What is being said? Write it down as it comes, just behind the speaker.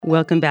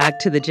Welcome back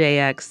to the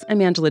JX.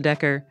 I'm Angela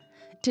Decker.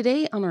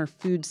 Today on our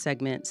food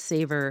segment,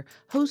 Savor,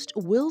 host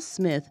Will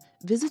Smith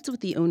visits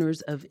with the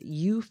owners of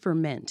You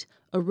Ferment,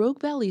 a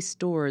Rogue Valley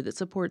store that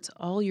supports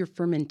all your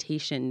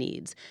fermentation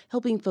needs,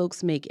 helping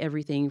folks make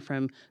everything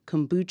from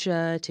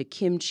kombucha to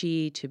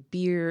kimchi to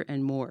beer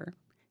and more.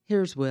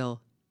 Here's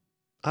Will.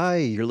 Hi,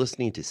 you're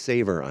listening to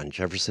Savor on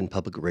Jefferson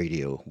Public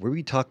Radio, where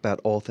we talk about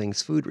all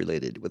things food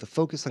related with a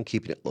focus on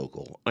keeping it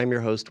local. I'm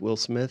your host, Will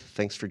Smith.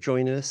 Thanks for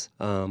joining us.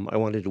 I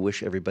wanted to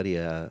wish everybody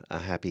a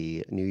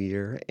happy new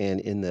year.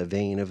 And in the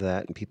vein of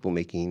that and people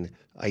making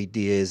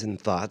ideas and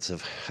thoughts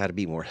of how to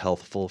be more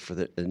healthful for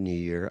the new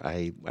year,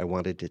 I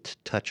wanted to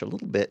touch a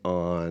little bit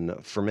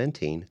on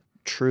fermenting.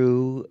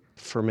 True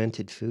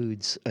fermented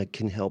foods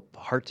can help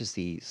heart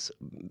disease,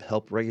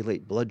 help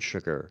regulate blood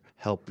sugar,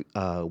 help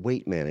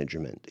weight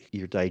management,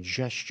 your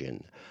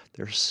digestion.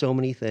 There are so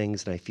many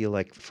things, and I feel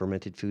like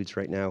fermented foods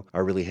right now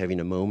are really having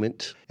a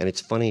moment. And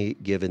it's funny,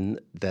 given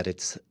that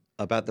it's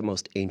about the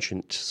most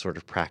ancient sort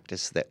of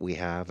practice that we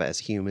have as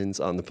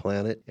humans on the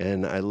planet.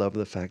 And I love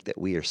the fact that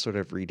we are sort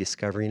of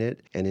rediscovering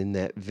it. And in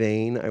that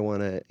vein, I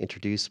want to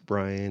introduce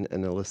Brian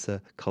and Alyssa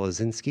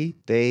Kolazinski.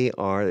 They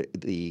are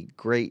the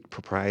great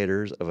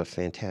proprietors of a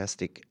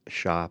fantastic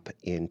shop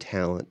in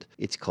Talent.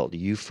 It's called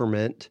You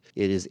Ferment.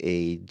 It is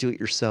a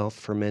do-it-yourself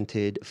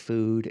fermented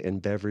food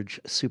and beverage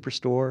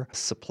superstore.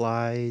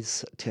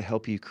 Supplies to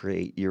help you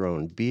create your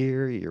own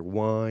beer, your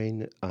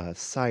wine,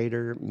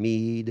 cider,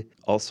 mead.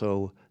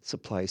 Also,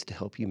 supplies to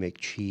help you make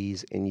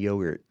cheese and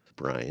yogurt.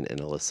 Brian and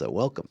Alyssa,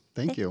 welcome.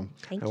 Thank you.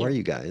 How are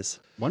you guys?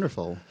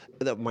 Wonderful.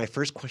 My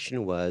first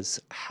question was,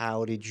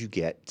 how did you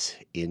get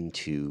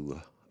into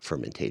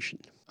fermentation?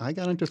 I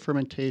got into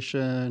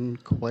fermentation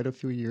quite a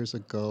few years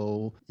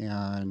ago,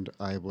 and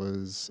I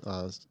was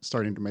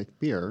starting to make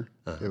beer.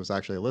 It was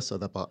actually Alyssa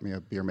that bought me a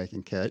beer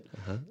making kit,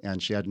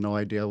 and she had no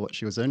idea what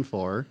she was in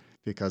for.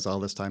 Because all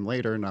this time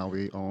later, now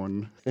we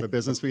own the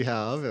business we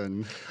have,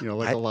 and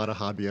like a lot of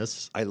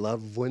hobbyists. I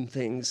love when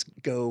things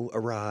go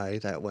awry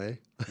that way.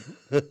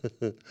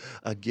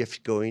 A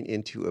gift going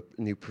into a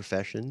new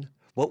profession.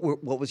 What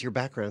was your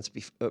backgrounds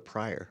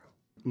prior?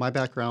 My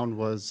background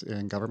was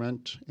in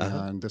government,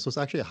 and this was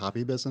actually a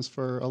hobby business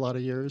for a lot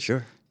of years.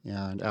 Sure.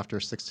 And after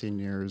 16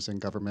 years in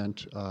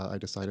government, I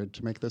decided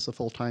to make this a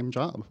full-time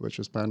job, which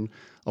has been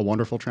a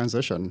wonderful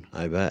transition.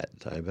 I bet.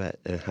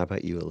 And how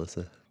about you,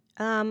 Alyssa?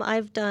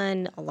 I've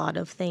done a lot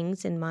of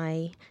things in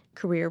my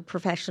career,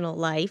 professional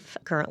life.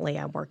 Currently,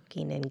 I'm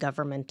working in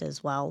government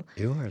as well.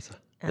 You are?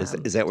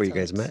 Is that where you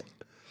guys met?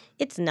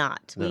 It's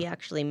not. No. We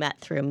actually met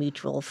through a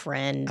mutual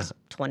friend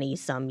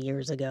 20-some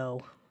years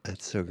ago.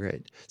 That's so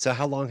great. So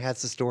how long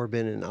has the store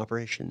been in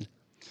operation?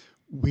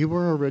 We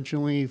were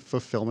originally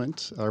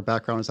fulfillment. Our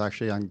background is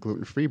actually on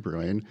gluten-free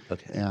brewing.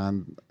 Okay.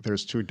 And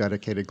there's 2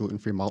 dedicated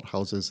gluten-free malt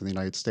houses in the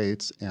United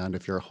States. And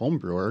if you're a home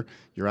brewer,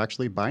 you're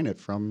actually buying it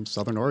from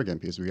Southern Oregon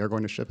because we are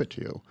going to ship it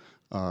to you.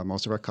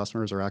 Most of our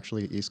customers are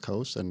actually East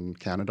Coast and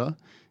Canada,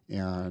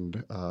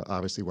 and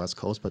obviously West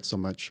Coast, but so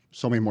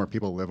many more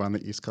people live on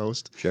the East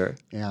Coast. Sure.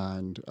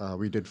 And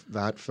we did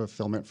that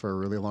fulfillment for a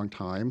really long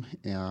time,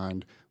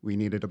 and we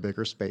needed a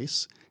bigger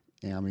space.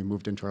 And we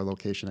moved into our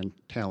location in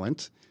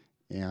Talent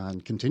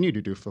and continue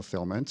to do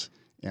fulfillment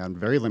and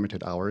very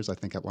limited hours. I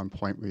think at one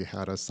point we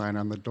had a sign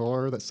on the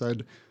door that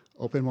said,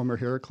 open when we're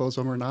here, close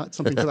when we're not,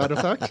 something to that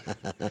effect.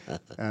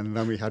 And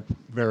then we had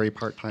very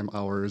part-time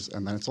hours.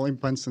 And then it's only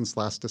been since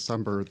last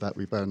December that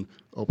we've been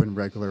open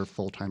regular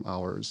full-time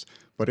hours.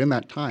 But in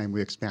that time, we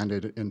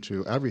expanded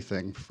into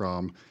everything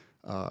from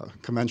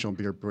conventional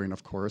beer brewing,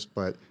 of course,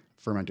 but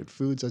fermented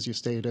foods, as you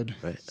stated,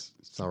 right.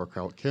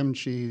 Sauerkraut,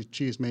 kimchi,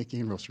 cheese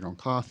making, roast your own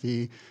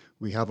coffee.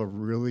 We have a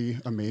really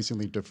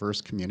amazingly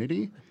diverse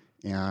community,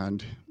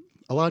 and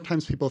a lot of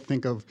times people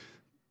think of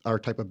our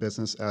type of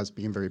business as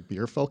being very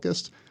beer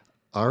focused.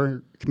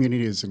 Our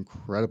community is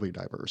incredibly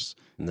diverse.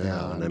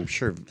 No, and I'm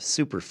sure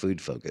super food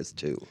focused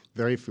too.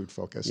 Very food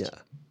focused. Yeah.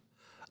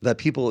 The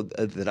people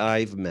that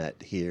I've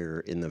met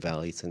here in the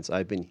Valley since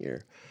I've been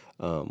here,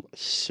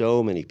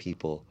 so many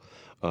people,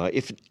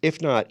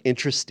 if not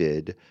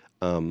interested,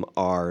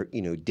 are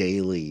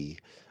daily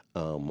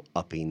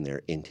upping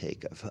their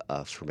intake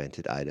of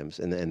fermented items,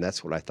 and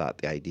that's what I thought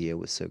the idea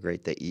was so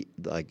great that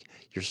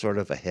you're sort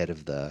of ahead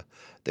of the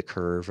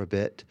curve a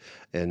bit.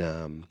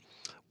 And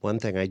one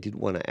thing I did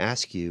want to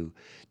ask you: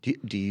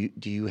 do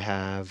you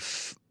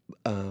have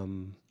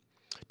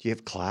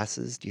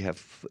classes? Do you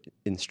have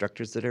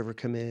instructors that ever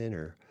come in,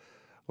 or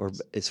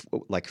it's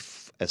like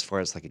as far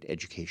as like an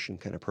education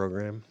kind of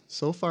program?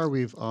 So far,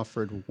 we've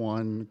offered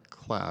one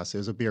class. It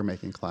was a beer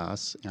making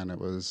class, and it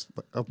was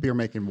a beer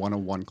making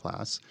 101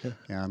 class. Yeah.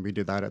 And we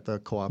did that at the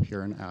co-op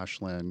here in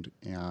Ashland.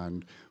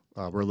 And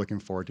we're looking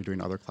forward to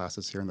doing other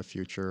classes here in the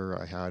future.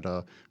 I had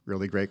a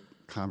really great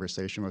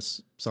conversation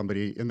with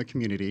somebody in the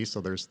community, so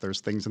there's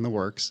things in the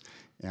works,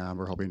 and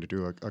we're hoping to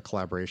do a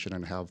collaboration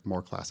and have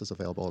more classes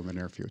available in the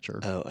near future.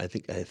 Oh, I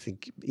think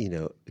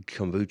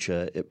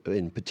kombucha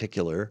in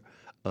particular.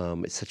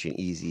 It's such an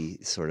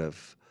easy sort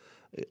of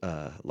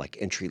like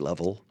entry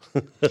level.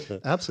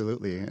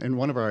 Absolutely. And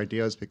one of our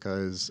ideas,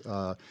 because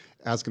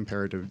as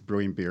compared to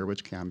brewing beer,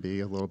 which can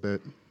be a little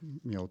bit,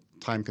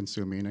 time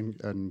consuming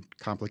and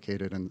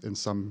complicated in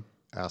some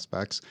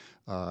aspects,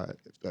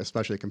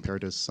 especially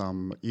compared to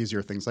some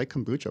easier things like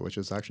kombucha, which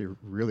is actually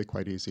really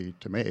quite easy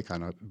to make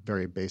on a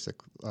very basic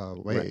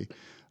way.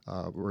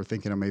 Right. We're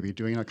thinking of maybe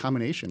doing a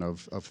combination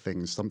of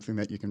things, something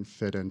that you can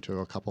fit into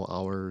a couple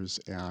hours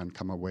and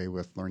come away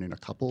with learning a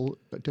couple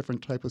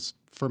different types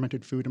of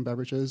fermented food and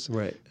beverages,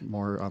 Right.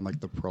 more on like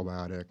the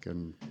probiotic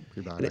and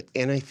prebiotic.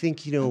 And I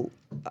think,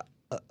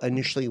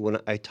 initially when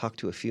I talked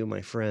to a few of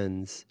my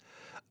friends,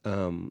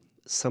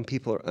 some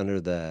people are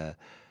under the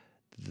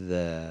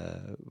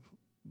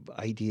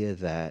idea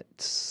that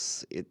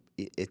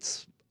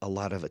it's a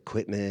lot of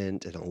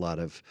equipment and a lot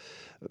of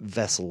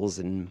vessels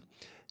and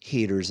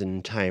heaters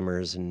and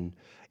timers and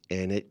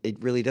it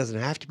really doesn't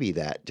have to be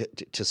that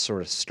to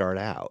sort of start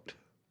out.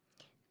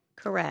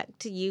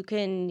 Correct. You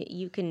can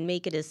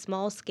make it as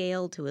small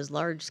scale to as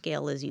large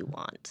scale as you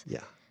want.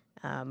 Yeah.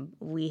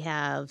 We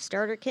have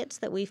starter kits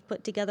that we've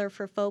put together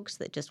for folks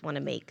that just want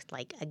to make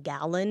like a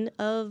gallon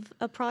of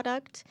a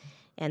product.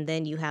 And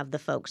then you have the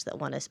folks that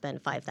want to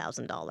spend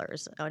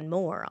 $5,000 and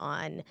more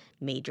on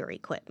major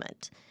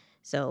equipment.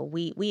 So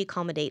we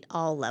accommodate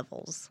all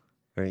levels.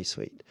 Very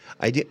sweet.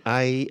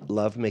 I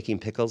love making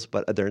pickles,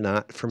 but they're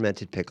not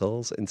fermented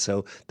pickles, and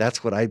so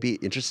that's what I'd be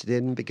interested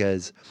in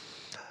because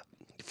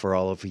for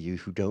all of you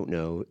who don't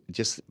know,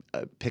 just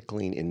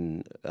pickling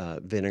in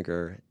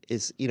vinegar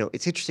is,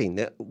 it's interesting.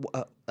 The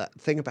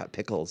thing about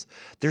pickles,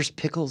 there's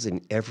pickles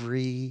in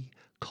every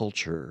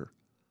culture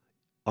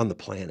on the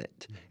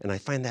planet, and I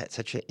find that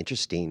such an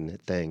interesting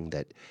thing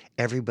that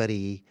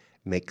everybody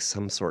makes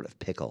some sort of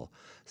pickle.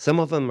 Some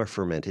of them are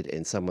fermented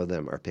and some of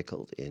them are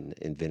pickled in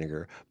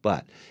vinegar.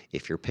 But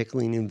if you're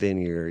pickling in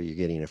vinegar, you're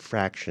getting a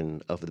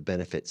fraction of the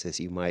benefits as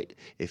you might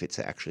if it's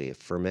actually a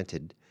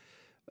fermented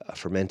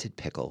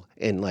pickle.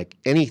 And like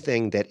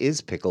anything that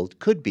is pickled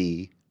could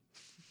be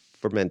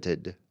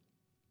fermented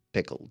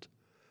pickled,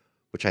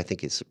 which I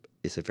think is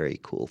a very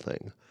cool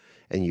thing.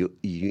 And you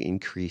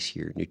increase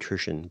your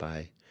nutrition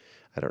by,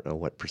 I don't know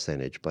what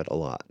percentage, but a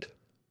lot.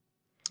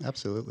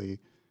 Absolutely.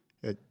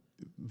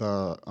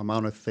 The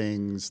amount of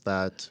things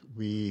that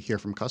we hear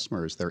from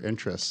customers, their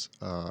interests,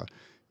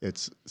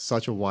 it's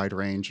such a wide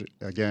range.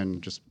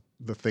 Again, just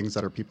the things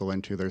that are people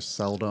into. There's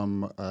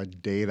seldom a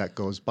day that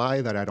goes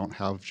by that I don't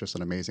have just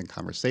an amazing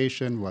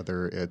conversation,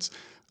 whether it's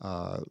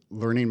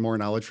learning more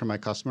knowledge from my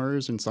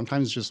customers and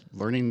sometimes just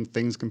learning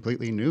things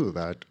completely new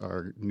that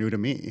are new to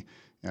me.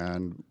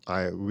 And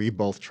we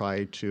both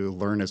try to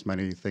learn as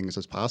many things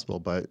as possible,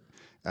 but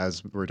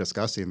as we're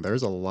discussing,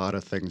 there's a lot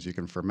of things you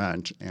can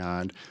ferment,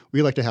 and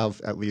we like to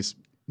have at least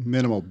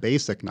minimal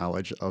basic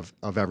knowledge of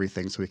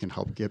everything so we can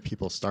help get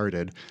people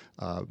started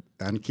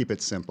and keep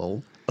it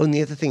simple. Oh, and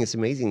the other thing that's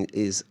amazing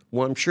is,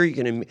 well, I'm sure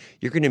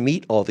you're gonna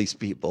meet all these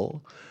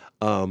people.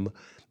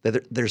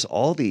 There's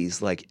all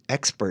these like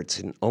experts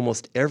in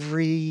almost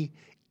every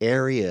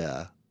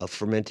area of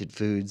fermented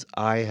foods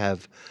I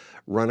have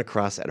run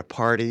across at a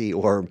party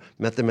or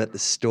met them at the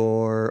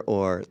store,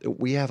 or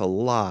we have a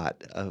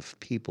lot of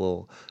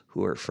people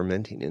who are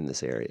fermenting in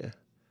this area.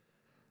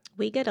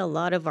 We get a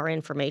lot of our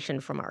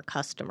information from our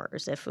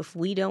customers. If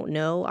we don't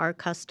know our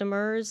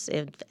customers,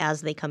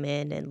 as they come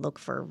in and look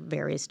for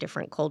various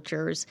different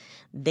cultures,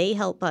 they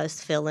help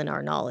us fill in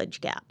our knowledge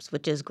gaps,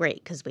 which is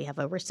great because we have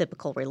a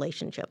reciprocal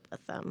relationship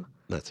with them.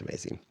 That's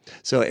amazing.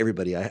 So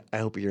everybody, I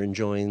hope you're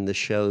enjoying the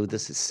show.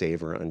 This is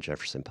Savor on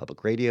Jefferson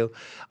Public Radio.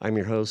 I'm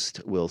your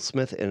host, Will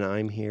Smith, and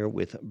I'm here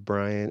with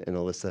Brian and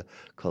Alyssa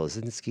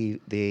Kolozinski.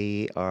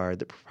 They are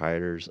the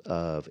proprietors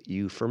of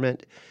You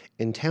Ferment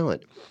in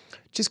Talent.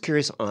 Just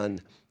curious on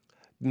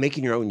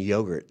making your own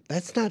yogurt.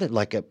 That's not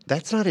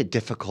a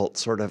difficult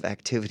sort of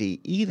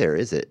activity either,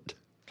 is it?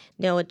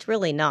 No, it's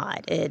really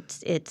not.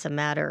 It's a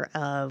matter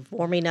of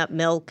warming up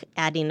milk,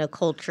 adding a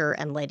culture,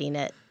 and letting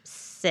it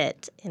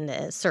sit in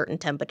a certain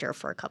temperature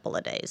for a couple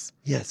of days.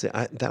 Yes,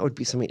 that would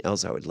be something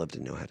else I would love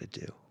to know how to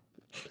do.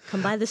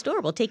 Come by the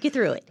store. We'll take you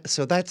through it.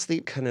 So that's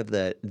the kind of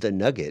the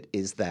nugget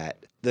is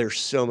that there's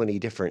so many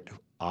different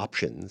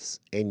options,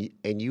 and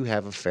you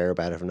have a fair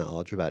amount of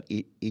knowledge about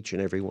each and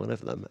every one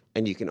of them,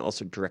 and you can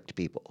also direct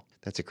people.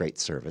 That's a great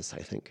service, I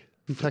think.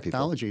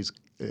 Technology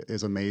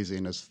is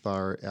amazing as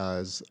far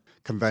as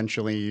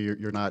conventionally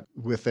you're not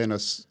within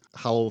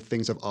how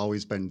things have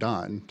always been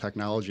done.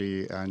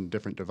 Technology and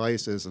different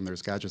devices, and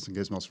there's gadgets and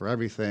gizmos for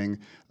everything,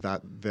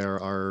 that there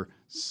are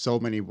so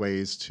many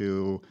ways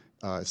to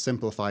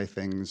simplify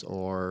things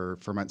or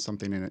ferment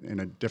something in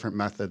a different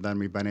method than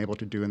we've been able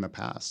to do in the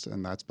past,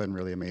 and that's been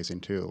really amazing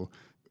too.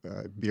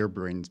 Beer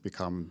brewing's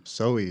become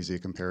so easy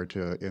compared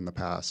to in the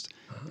past,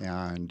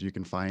 and you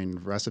can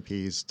find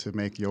recipes to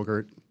make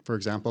yogurt, for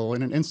example,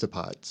 in an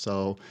Instapot.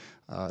 So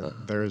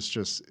there's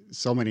just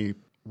so many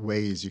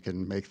ways you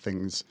can make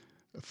things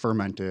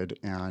fermented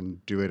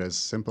and do it as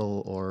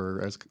simple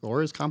or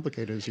as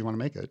complicated as you want to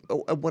make it.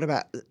 What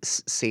about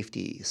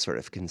safety sort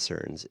of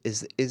concerns?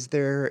 Is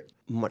there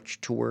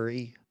much to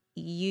worry?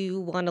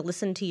 you want to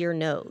listen to your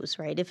nose,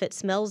 right? If it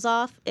smells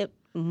off, it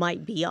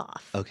might be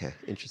off. Okay,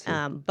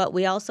 interesting. But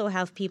we also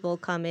have people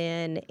come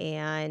in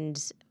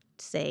and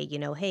say,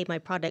 hey, my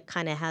product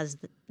kind of has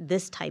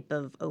this type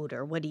of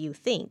odor. What do you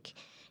think?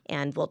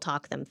 And we'll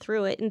talk them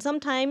through it. And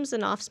sometimes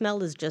an off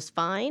smell is just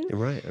fine.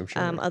 Right, I'm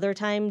sure. Other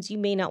times you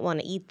may not want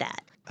to eat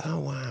that. Oh,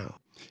 wow.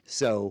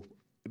 So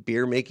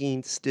beer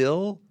making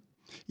still?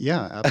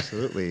 Yeah,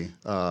 absolutely.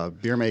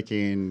 Beer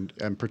making,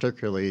 and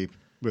particularly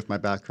with my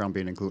background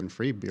being in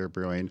gluten-free beer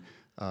brewing,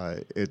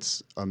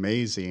 it's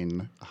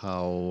amazing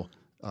how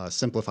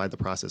simplified the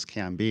process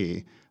can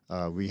be.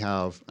 We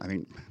have,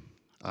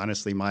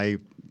 honestly,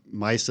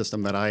 my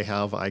system that I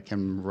have, I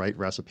can write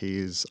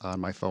recipes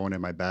on my phone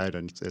in my bed,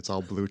 and it's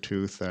all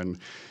Bluetooth, and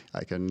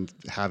I can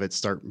have it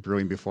start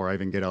brewing before I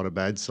even get out of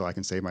bed, so I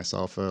can save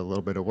myself a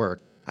little bit of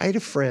work. I had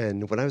a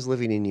friend, when I was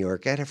living in New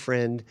York, I had a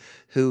friend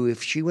who,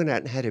 if she went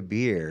out and had a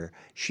beer,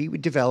 she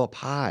would develop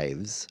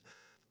hives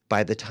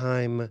by the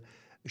time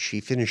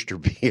she finished her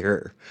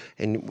beer,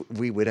 and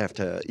we would have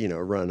to,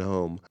 run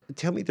home.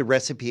 Tell me the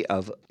recipe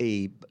of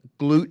a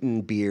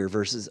gluten beer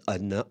versus a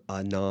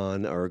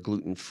non or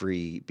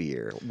gluten-free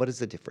beer. What is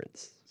the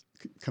difference?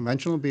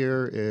 Conventional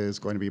beer is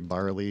going to be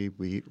barley,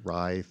 wheat,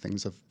 rye,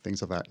 things of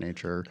that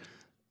nature,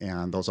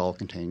 and those all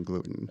contain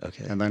gluten.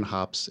 Okay. And then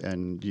hops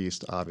and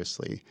yeast,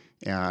 obviously.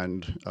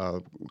 And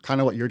kind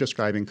of what you're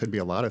describing could be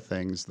a lot of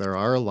things. There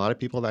are a lot of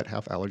people that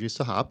have allergies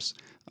to hops.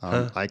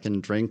 I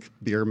can drink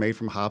beer made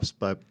from hops,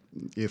 but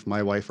if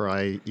my wife or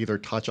I either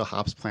touch a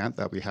hops plant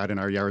that we had in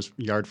our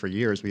yard for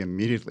years, we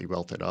immediately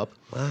wilt it up.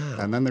 Wow.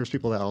 And then there's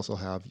people that also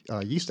have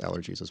yeast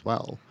allergies as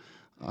well.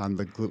 On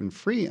the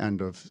gluten-free end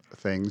of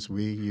things,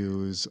 we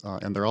use,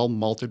 and they're all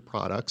malted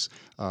products,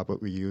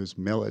 but we use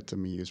millet,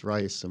 and we use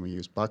rice, and we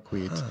use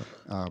buckwheat.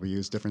 We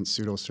use different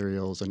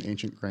pseudo-cereals and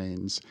ancient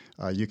grains.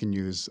 You can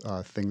use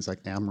things like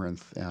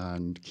amaranth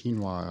and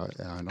quinoa.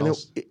 And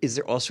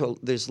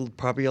there's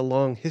probably a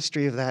long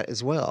history of that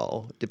as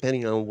well,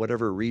 depending on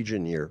whatever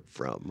region you're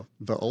from.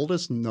 The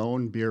oldest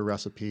known beer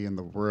recipe in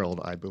the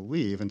world, I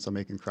believe, and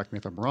somebody can correct me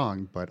if I'm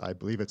wrong, but I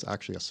believe it's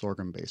actually a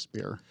sorghum-based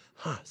beer.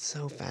 Huh,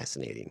 so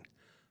fascinating.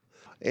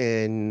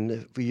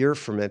 And your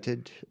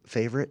fermented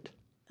favorite?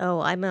 Oh,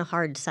 I'm a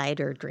hard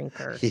cider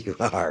drinker. You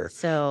are.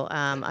 So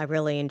I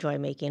really enjoy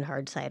making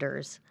hard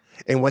ciders.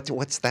 And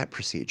what's that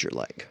procedure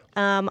like?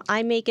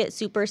 I make it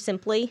super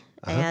simply,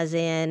 as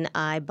in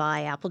I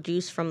buy apple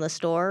juice from the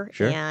store,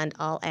 Sure. and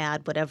I'll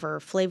add whatever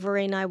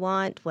flavoring I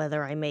want,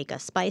 whether I make a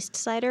spiced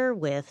cider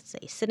with,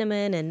 say,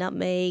 cinnamon and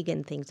nutmeg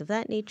and things of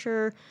that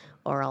nature,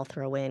 or I'll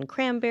throw in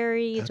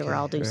cranberries, or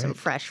I'll do some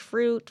fresh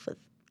fruit with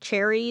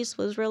cherries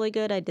was really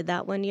good. I did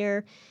that one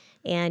year.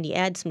 And you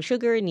add some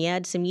sugar and you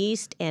add some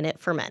yeast and it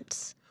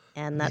ferments.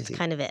 And that's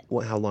kind of it.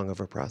 Well, how long of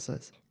a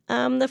process?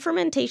 The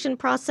fermentation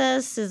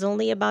process is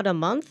only about a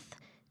month,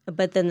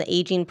 but then the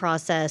aging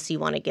process, you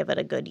want to give it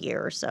a good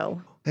year or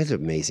so. That's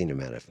an amazing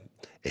amount of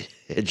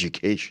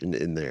education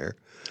in there.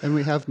 And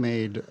we have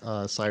made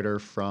cider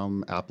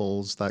from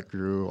apples that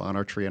grew on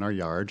our tree in our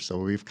yard. So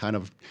we've kind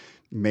of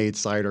made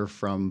cider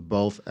from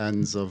both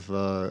ends of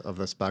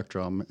the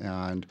spectrum,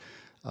 and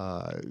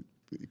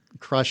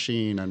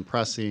crushing and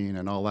pressing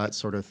and all that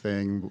sort of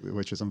thing,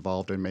 which is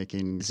involved in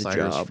making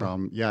ciders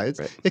from. Yeah,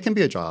 it can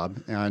be a job,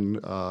 and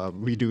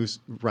we do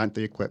rent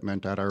the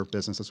equipment at our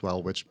business as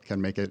well, which can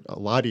make it a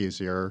lot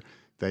easier.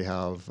 They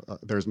have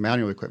there's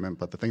manual equipment,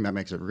 but the thing that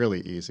makes it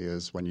really easy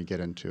is when you get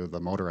into the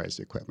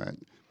motorized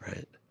equipment.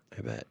 Right,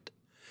 I bet.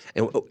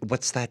 And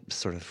what's that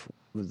sort of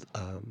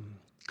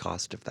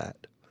cost of that?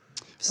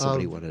 If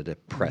somebody wanted to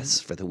press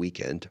for the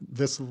weekend.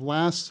 This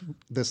last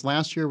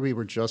year, we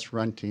were just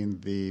renting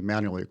the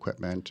manual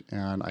equipment,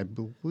 and I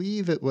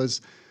believe it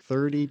was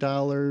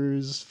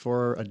 $30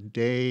 for a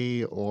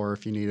day, or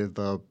if you needed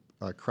the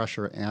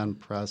crusher and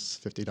press,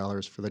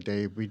 $50 for the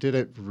day. We did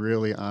it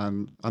really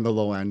on the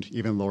low end,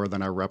 even lower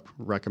than our rep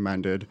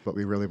recommended, but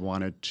we really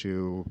wanted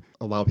to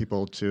allow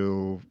people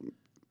to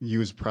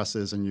use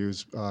presses and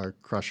use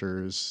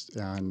crushers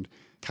and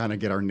kind of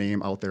get our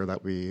name out there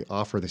that we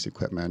offer this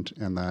equipment.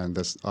 And then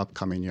this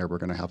upcoming year, we're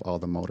going to have all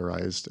the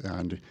motorized,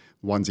 and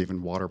one's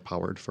even water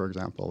powered, for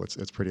example.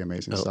 It's pretty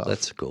amazing stuff. Oh,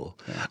 that's cool.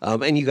 Yeah.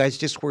 And you guys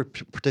just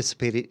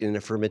participated in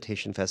a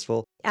fermentation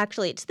festival.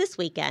 Actually, it's this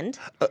weekend.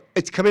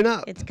 It's coming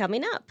up. It's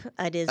coming up.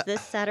 It is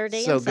this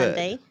Saturday so and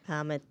Sunday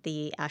at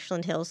the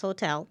Ashland Hills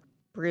Hotel.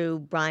 Brew,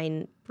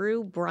 brine,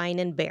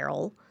 and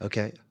barrel.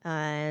 Okay.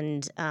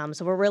 And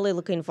so we're really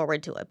looking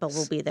forward to it, but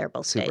we'll be there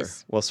both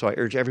days. Well, so I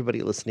urge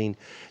everybody listening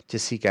to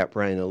seek out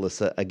Brian and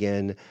Alyssa.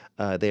 Again,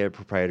 they are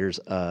proprietors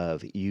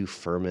of You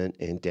Ferment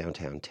in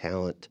downtown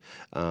Talent.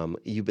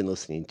 You've been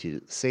listening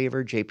to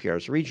Savor,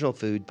 JPR's regional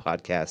food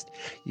podcast.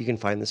 You can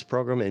find this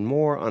program and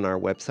more on our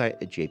website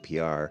at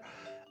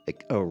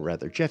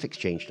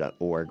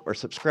jeffexchange.org, or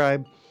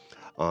subscribe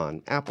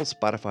on Apple,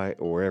 Spotify,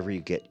 or wherever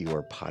you get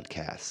your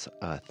podcasts.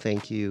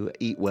 Thank you.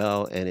 Eat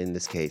well, and in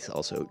this case,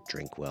 also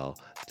drink well.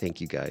 Thank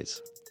you, guys.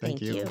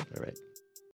 Thank you. All right.